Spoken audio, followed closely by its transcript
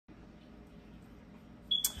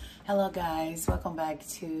Hello guys, welcome back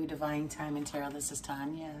to Divine Time and Tarot. This is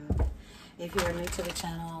Tanya. If you're new to the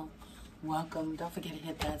channel, welcome. Don't forget to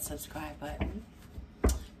hit that subscribe button.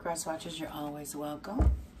 Cross watchers, you're always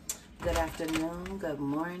welcome. Good afternoon, good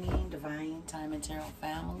morning, Divine Time and Tarot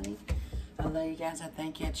family. I love you guys. I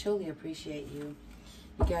thank you. I truly appreciate you.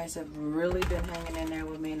 You guys have really been hanging in there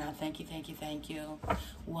with me, and I thank you, thank you, thank you.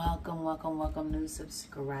 Welcome, welcome, welcome, new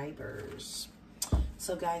subscribers.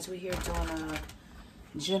 So guys, we're here doing a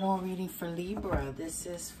general reading for Libra. This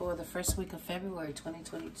is for the first week of February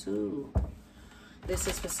 2022. This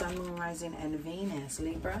is for Sun, Moon, Rising, and Venus.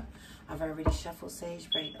 Libra, I've already shuffled, sage,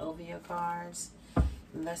 prayed over your cards.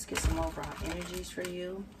 Let's get some overall energies for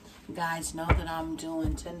you. Guys, know that I'm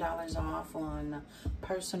doing $10 off on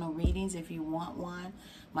personal readings. If you want one,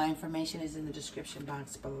 my information is in the description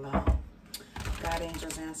box below. God,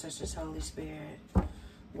 angels, ancestors, Holy Spirit,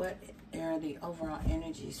 what are the overall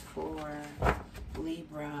energies for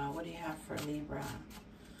Libra? What do you have for Libra?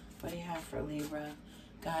 What do you have for Libra?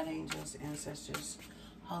 God, angels, ancestors,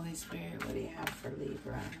 Holy Spirit, what do you have for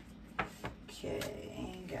Libra?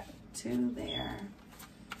 Okay, got two there.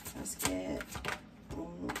 Let's get,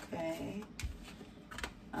 okay.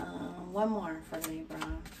 One more for Libra.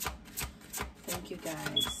 Thank you,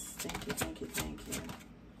 guys. Thank you, thank you, thank you.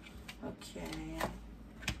 Okay.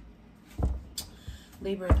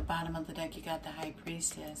 Libra, at the bottom of the deck, you got the High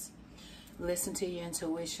Priestess. Listen to your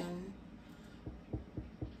intuition.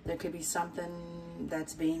 There could be something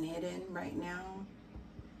that's being hidden right now.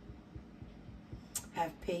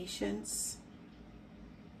 Have patience.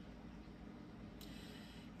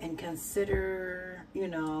 And consider,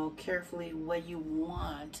 carefully what you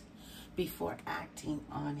want before acting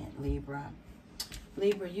on it, Libra.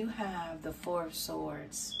 Libra, you have the Four of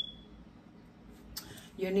Swords.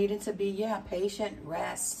 You're needing to be, patient,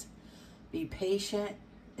 rest, be patient.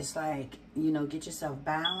 It's like, get yourself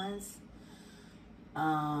balanced.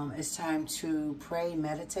 It's time to pray,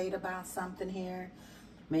 meditate about something here.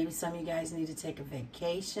 Maybe some of you guys need to take a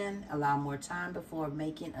vacation, allow more time before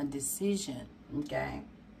making a decision, okay?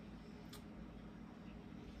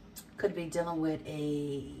 Could be dealing with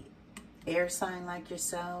a air sign like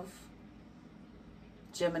yourself,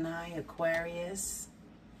 Gemini, Aquarius,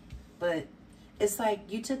 but it's like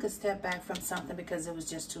you took a step back from something because it was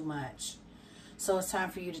just too much. So it's time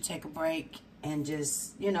for you to take a break and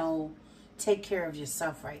just, take care of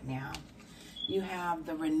yourself right now. You have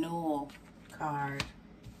the Renewal card.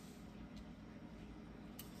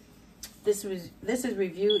 This is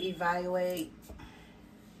review, evaluate.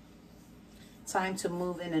 Time to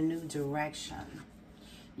move in a new direction.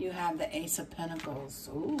 You have the Ace of Pentacles.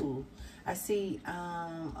 Ooh, I see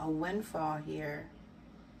a windfall here.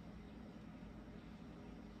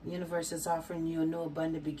 The universe is offering you a new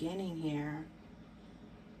abundant beginning here.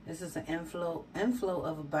 This is an inflow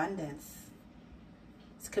of abundance.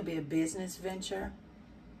 This could be a business venture.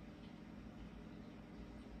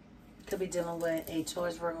 Could be dealing with a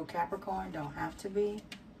Taurus, Virgo, Capricorn. Don't have to be.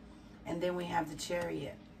 And then we have the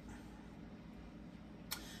Chariot.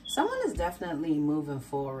 Someone is definitely moving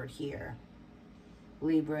forward here,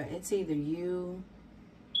 Libra. It's either you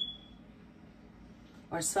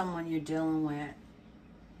or someone you're dealing with.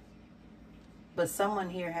 But someone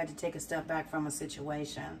here had to take a step back from a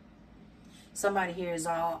situation. Somebody here is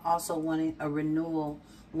also wanting a renewal,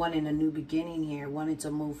 wanting a new beginning here, wanting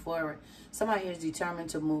to move forward. Somebody here is determined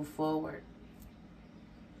to move forward.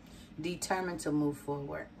 Determined to move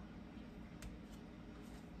forward.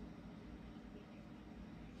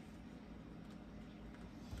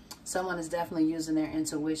 Someone is definitely using their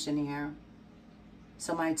intuition here.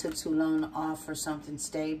 Somebody took too long to offer something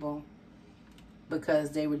stable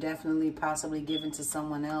because they were definitely possibly given to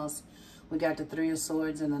someone else. We got the Three of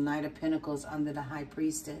Swords and the Knight of Pentacles under the High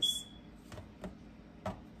Priestess.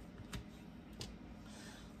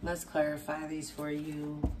 Let's clarify these for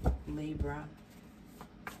you, Libra.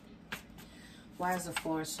 Why is the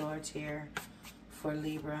Four of Swords here for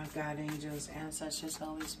Libra? God, angels, ancestors,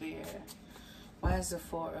 Holy Spirit. Why is the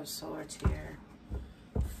Four of Swords here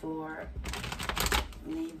for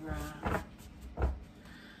Libra?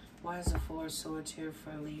 Why is the Four of Swords here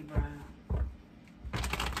for Libra?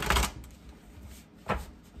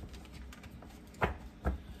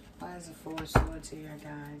 Why is the Four of Swords here,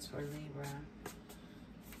 guys, for Libra?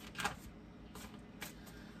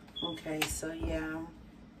 Okay, so yeah,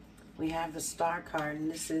 we have the Star card,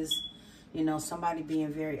 and this is, somebody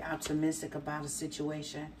being very optimistic about a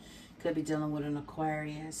situation. Could be dealing with an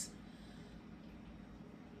Aquarius.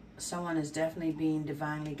 Someone is definitely being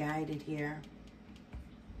divinely guided here.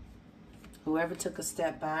 Whoever took a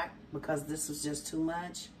step back because this was just too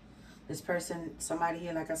much, this person, somebody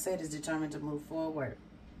here, like I said, is determined to move forward.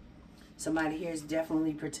 Somebody here is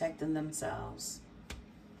definitely protecting themselves.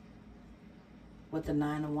 With the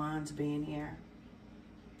Nine of Wands being here.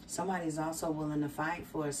 Somebody's also willing to fight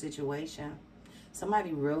for a situation.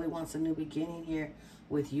 Somebody really wants a new beginning here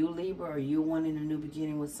with you, Libra, or you wanting a new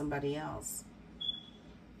beginning with somebody else.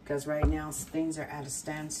 Because right now, things are at a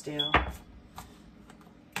standstill.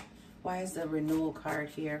 Why is the renewal card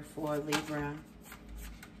here for Libra?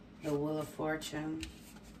 The Wheel of Fortune.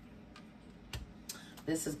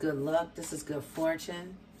 This is good luck. This is good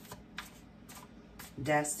fortune.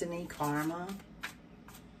 Destiny, karma.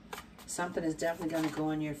 Something is definitely going to go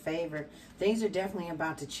in your favor. Things are definitely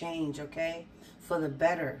about to change, okay? For the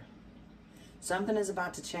better. Something is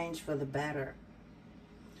about to change for the better.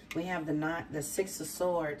 We have the Six of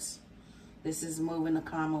Swords. This is moving the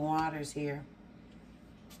calmer waters here.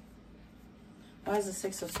 Why is the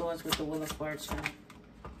Six of Swords with the Wheel of Fortune?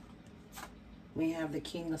 We have the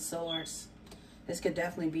King of Swords. This could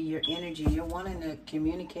definitely be your energy. You're wanting to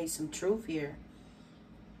communicate some truth here.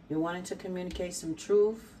 You're wanting to communicate some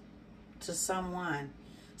truth to someone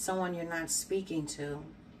you're not speaking to.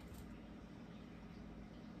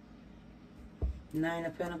 Nine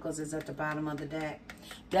of Pentacles is at the bottom of the deck.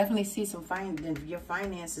 Definitely see some your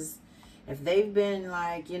finances. If they've been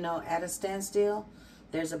like, you know, at a standstill,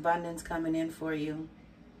 there's abundance coming in for you.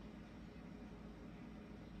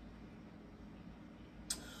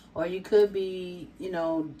 Or you could be, you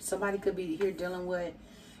know, somebody could be here dealing with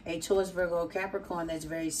a Taurus, Virgo, Capricorn that's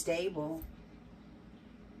very stable.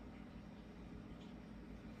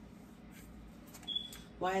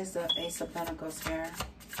 Why is the Ace of Pentacles here?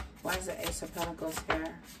 Why is the Ace of Pentacles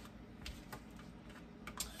here?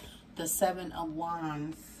 The Seven of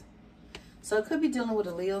Wands. So it could be dealing with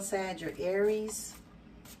a Leo, Sag, or Aries.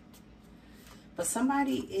 But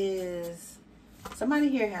somebody here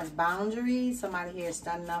has boundaries. Somebody here is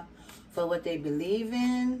standing up for what they believe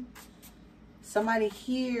in. Somebody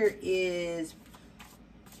here is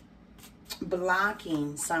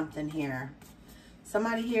blocking something here.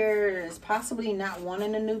 Somebody here is possibly not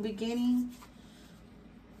wanting a new beginning.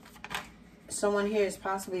 Someone here is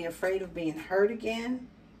possibly afraid of being hurt again.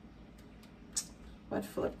 What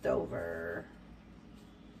flipped over?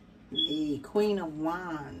 The Queen of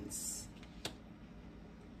Wands.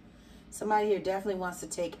 Somebody here definitely wants to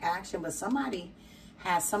take action, but somebody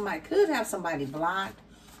could have somebody blocked,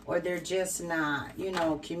 or they're just not, you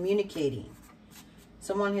know, communicating.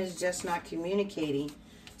 Someone who's just not communicating.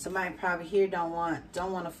 Somebody probably here don't want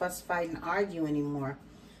to fuss, fight, and argue anymore.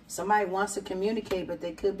 Somebody wants to communicate, but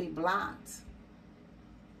they could be blocked.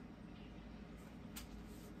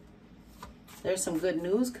 There's some good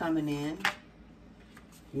news coming in.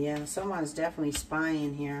 Yeah, someone's definitely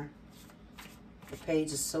spying here. The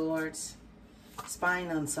Page of Swords.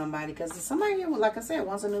 Spying on somebody. Because somebody here, like I said,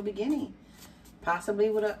 wants a new beginning. Possibly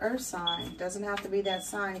with an earth sign. Doesn't have to be that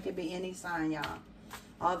sign. It could be any sign, y'all.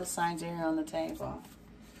 All the signs are here on the table.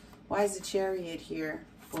 Why is the Chariot here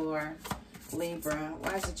for Libra?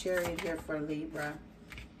 Why is the Chariot here for Libra?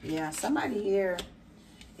 Yeah, somebody here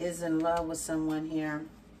is in love with someone here.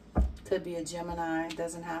 Could be a Gemini.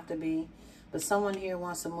 Doesn't have to be. But someone here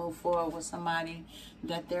wants to move forward with somebody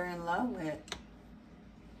that they're in love with.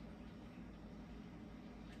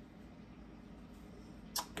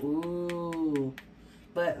 Ooh.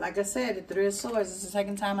 But like I said, the Three of Swords. This is the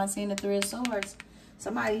second time I've seen the Three of Swords.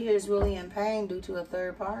 Somebody here is really in pain due to a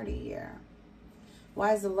third party here.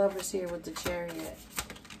 Why is the Lovers here with the Chariot?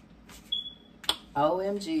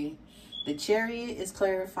 OMG. The Chariot is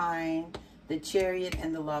clarifying the Chariot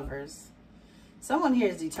and the Lovers. Someone here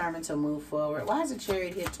is determined to move forward. Why is the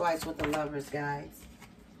Chariot here twice with the Lovers, guys?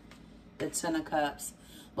 The Ten of Cups.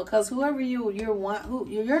 Because whoever you're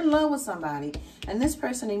in love with somebody, and this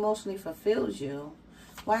person emotionally fulfills you.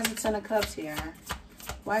 Why is the Ten of Cups here?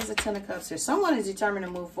 Why is the Ten of Cups here? Someone is determined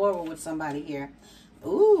to move forward with somebody here.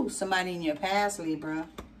 Ooh, somebody in your past, Libra.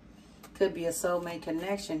 Could be a soulmate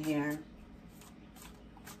connection here.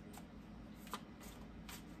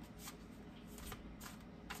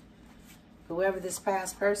 Whoever this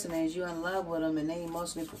past person is, you're in love with them and they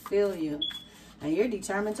emotionally fulfill you. And you're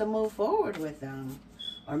determined to move forward with them.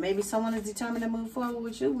 Or maybe someone is determined to move forward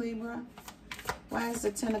with you, Libra. Why is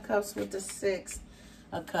the Ten of Cups with the Six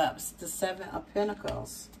of Cups? The Seven of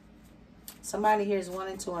Pentacles. Somebody here is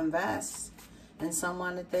wanting to invest in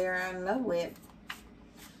someone that they are in love with.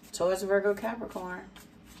 Taurus, Virgo, Capricorn.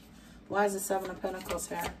 Why is the Seven of Pentacles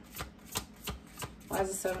here? Why is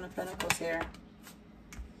the Seven of Pentacles here?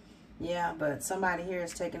 Yeah, but somebody here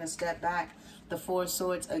is taking a step back. The Four of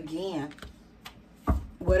Swords again.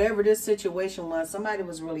 Whatever this situation was, somebody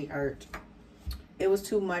was really hurt. It was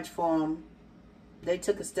too much for them. They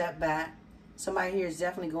took a step back. Somebody here is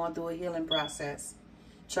definitely going through a healing process,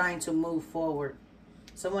 trying to move forward.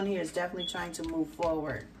 Someone here is definitely trying to move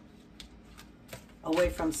forward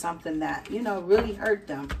away from something that, you know, really hurt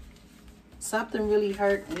them. Something really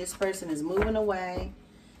hurt, and this person is moving away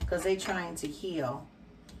because they're trying to heal.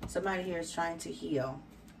 Somebody here is trying to heal.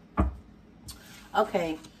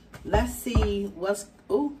 Okay, let's see what's...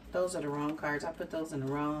 Ooh, those are the wrong cards. I put those in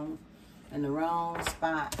the wrong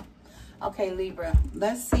spot. Okay, Libra,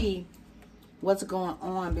 let's see what's going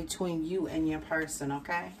on between you and your person,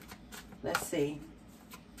 okay? Let's see.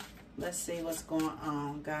 Let's see what's going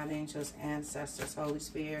on. God, angels, ancestors, Holy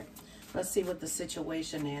Spirit. Let's see what the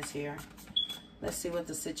situation is here. Let's see what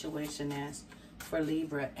the situation is for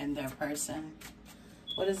Libra and their person.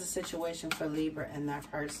 What is the situation for Libra and their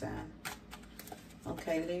person?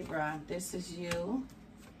 Okay, Libra, this is you.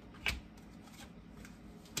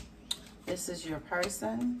 This is your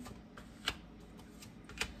person.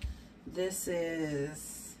 This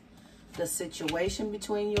is the situation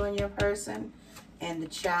between you and your person, and the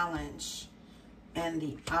challenge and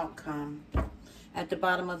the outcome. At the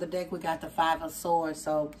bottom of the deck, we got the Five of Swords.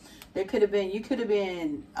 So there could have been, you could have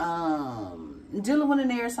been dealing with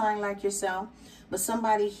an air sign like yourself, but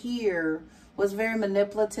somebody here was very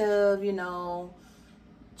manipulative, you know,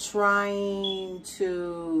 trying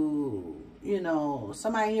to, you know,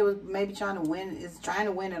 somebody here was maybe trying to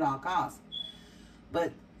win at all costs.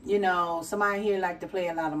 But, you know, somebody here like to play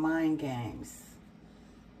a lot of mind games.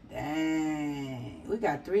 Dang. We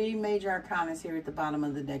got 3 major arcana here at the bottom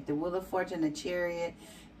of the deck. The Wheel of Fortune, the Chariot,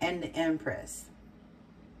 and the Empress.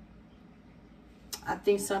 I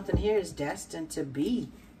think something here is destined to be.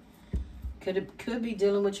 Could be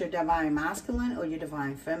dealing with your divine masculine or your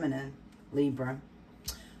divine feminine, Libra.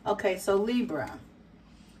 Okay, so Libra,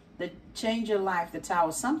 the change your life, the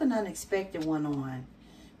Tower. Something unexpected went on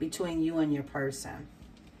between you and your person.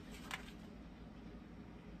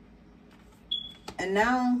 And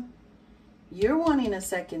now you're wanting a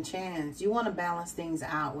second chance. You want to balance things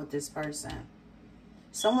out with this person.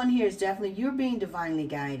 Someone here is definitely, you're being divinely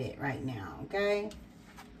guided right now, okay?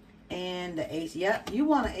 And the Ace, yep, you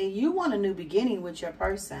want a new beginning with your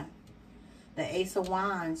person. The Ace of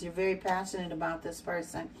Wands, you're very passionate about this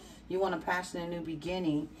person. You want a passionate new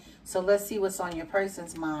beginning. So let's see what's on your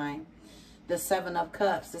person's mind. The Seven of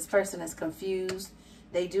Cups, this person is confused.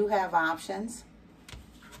 They do have options.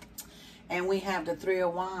 And we have the Three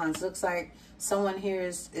of Wands. Looks like someone here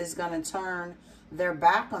is going to turn their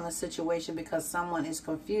back on the situation because someone is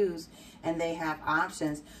confused and they have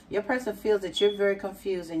options. Your person feels that you're very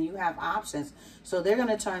confused and you have options. So they're going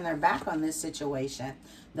to turn their back on this situation.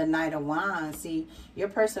 The Knight of Wands. See, your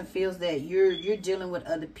person feels that you're dealing with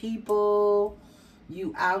other people.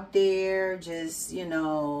 You out there just, you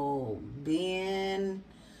know, being,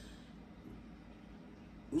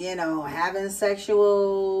 you know, having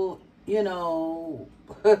sexual, you know,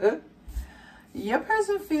 your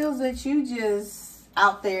person feels that you just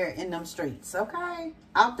out there in them streets, okay?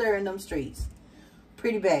 Out there in them streets.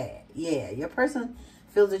 Pretty bad. Yeah, your person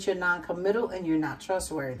feels that you're non-committal and you're not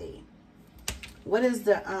trustworthy. What is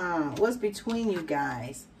the, what's between you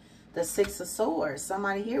guys? The Six of Swords.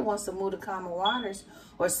 Somebody here wants to move to calmer waters,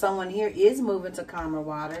 or someone here is moving to calmer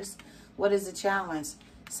waters. What is the challenge?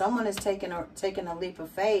 Someone is taking a leap of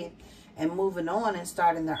faith and moving on and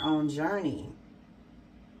starting their own journey.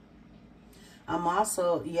 I'm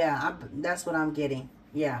also, yeah, that's what I'm getting.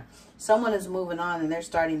 Yeah, someone is moving on and they're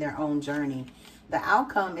starting their own journey. The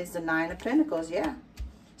outcome is the Nine of Pentacles. Yeah,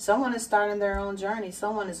 someone is starting their own journey.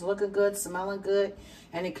 Someone is looking good, smelling good,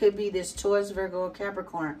 and it could be this Taurus, Virgo, or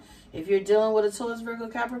Capricorn. If you're dealing with a Taurus, Virgo,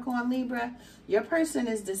 Capricorn, Libra, your person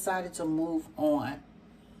has decided to move on.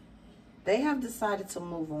 They have decided to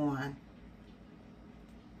move on.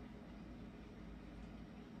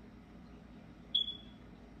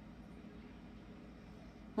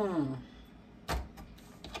 I'm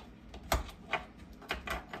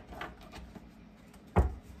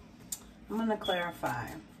going to clarify.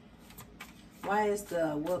 Why is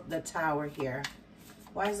the Tower here?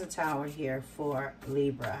 Why is the Tower here for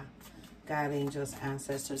Libra? God, angels,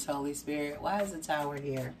 ancestors, Holy Spirit. Why is the Tower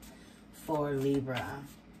here for Libra?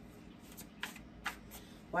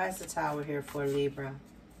 Why is the Tower here for Libra?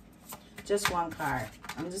 Just one card.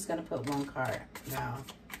 I'm just going to put one card down.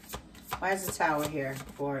 Why is the Tower here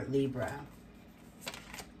for Libra?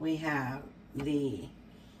 We have the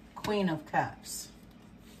Queen of Cups.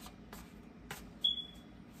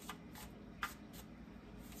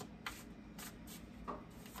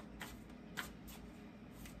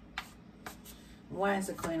 Why is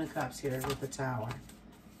the Queen of Cups here with the Tower?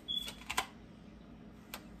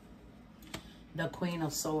 The Queen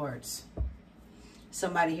of Swords.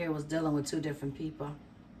 Somebody here was dealing with 2 different people.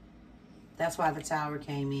 That's why the Tower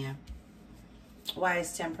came in. Why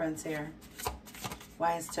is Temperance here?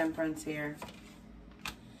 Why is Temperance here?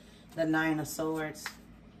 The 9 of Swords.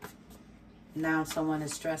 Now someone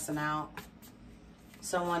is stressing out.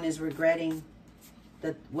 Someone is regretting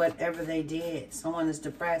whatever they did. Someone is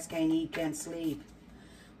depressed, can't eat, can't sleep.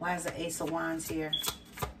 Why is the Ace of Wands here?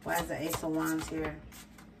 Why is the Ace of Wands here?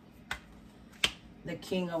 The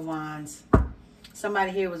King of Wands.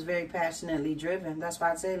 Somebody here was very passionately driven. That's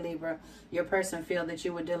why I said, Libra, your person feel that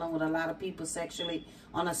you were dealing with a lot of people sexually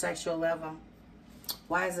on a sexual level.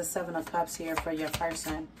 Why is the 7 of Cups here for your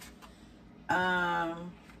person?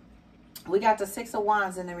 We got the 6 of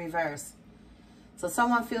Wands in the reverse. So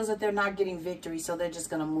someone feels that they're not getting victory, so they're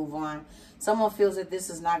just going to move on. Someone feels that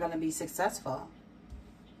this is not going to be successful.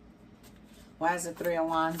 Why is the 3 of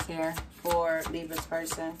Wands here for Libra's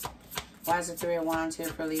person? Why is the 3 of Wands here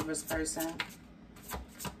for Libra's person?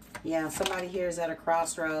 Yeah, somebody here is at a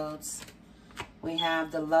crossroads. We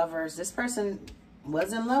have the Lovers. This person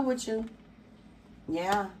was in love with you.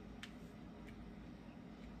 Yeah.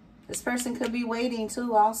 This person could be waiting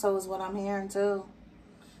too also is what I'm hearing too.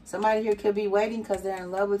 Somebody here could be waiting because they're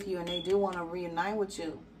in love with you and they do want to reunite with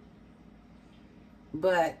you.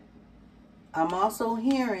 But I'm also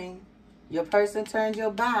hearing your person turned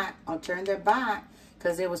your back or turned their back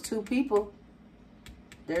because there was 2 people.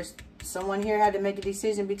 There's someone here had to make a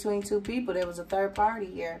decision between 2 people. There was a third party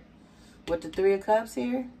here with the 3 of Cups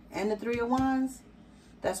here and the 3 of Wands.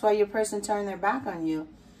 That's why your person turned their back on you.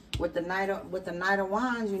 With the Knight of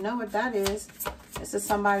Wands, you know what that is. This is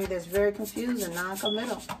somebody that's very confused and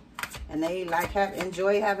non-committal. And they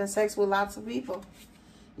enjoy having sex with lots of people.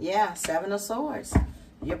 Yeah, 7 of Swords.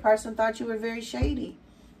 Your person thought you were very shady.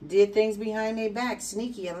 Did things behind their back.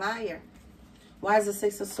 Sneaky, a liar. Why is the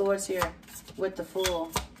 6 of Swords here with the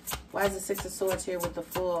Fool? Why is the 6 of Swords here with the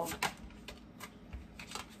Fool?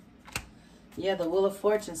 Yeah, the Wheel of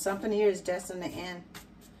Fortune. Something here is destined to end.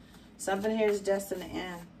 Something here is destined to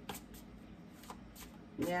end.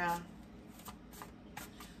 Yeah.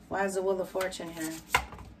 Why is the Wheel of Fortune here?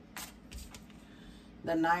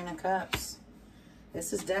 The 9 of Cups.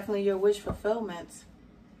 This is definitely your wish fulfillment.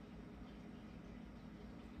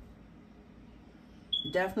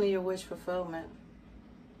 Definitely your wish fulfillment.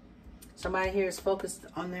 Somebody here is focused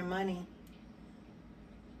on their money.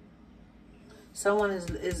 Someone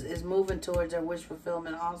is moving towards their wish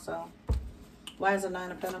fulfillment also. Why is the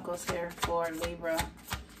 9 of Pentacles here for Libra?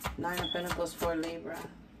 9 of Pentacles for Libra.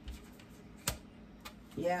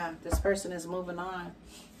 Yeah, this person is moving on.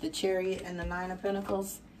 The Chariot and the 9 of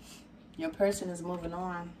Pentacles. Your person is moving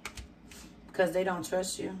on because they don't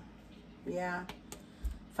trust you. Yeah.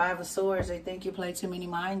 5 of Swords. They think you play too many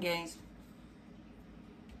mind games.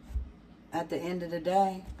 At the end of the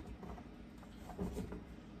day.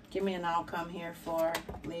 Give me an outcome here for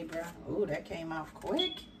Libra. Ooh, that came off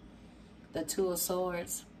quick. The 2 of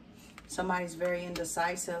Swords. Somebody's very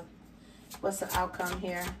indecisive. What's the outcome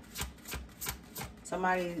here?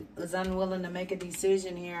 Somebody is unwilling to make a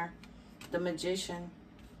decision here. The Magician.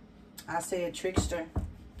 I say a trickster.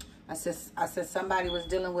 I said somebody was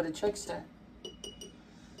dealing with a trickster.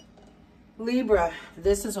 Libra,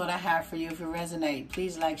 this is what I have for you. If you resonate,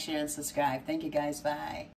 please like, share, and subscribe. Thank you guys. Bye.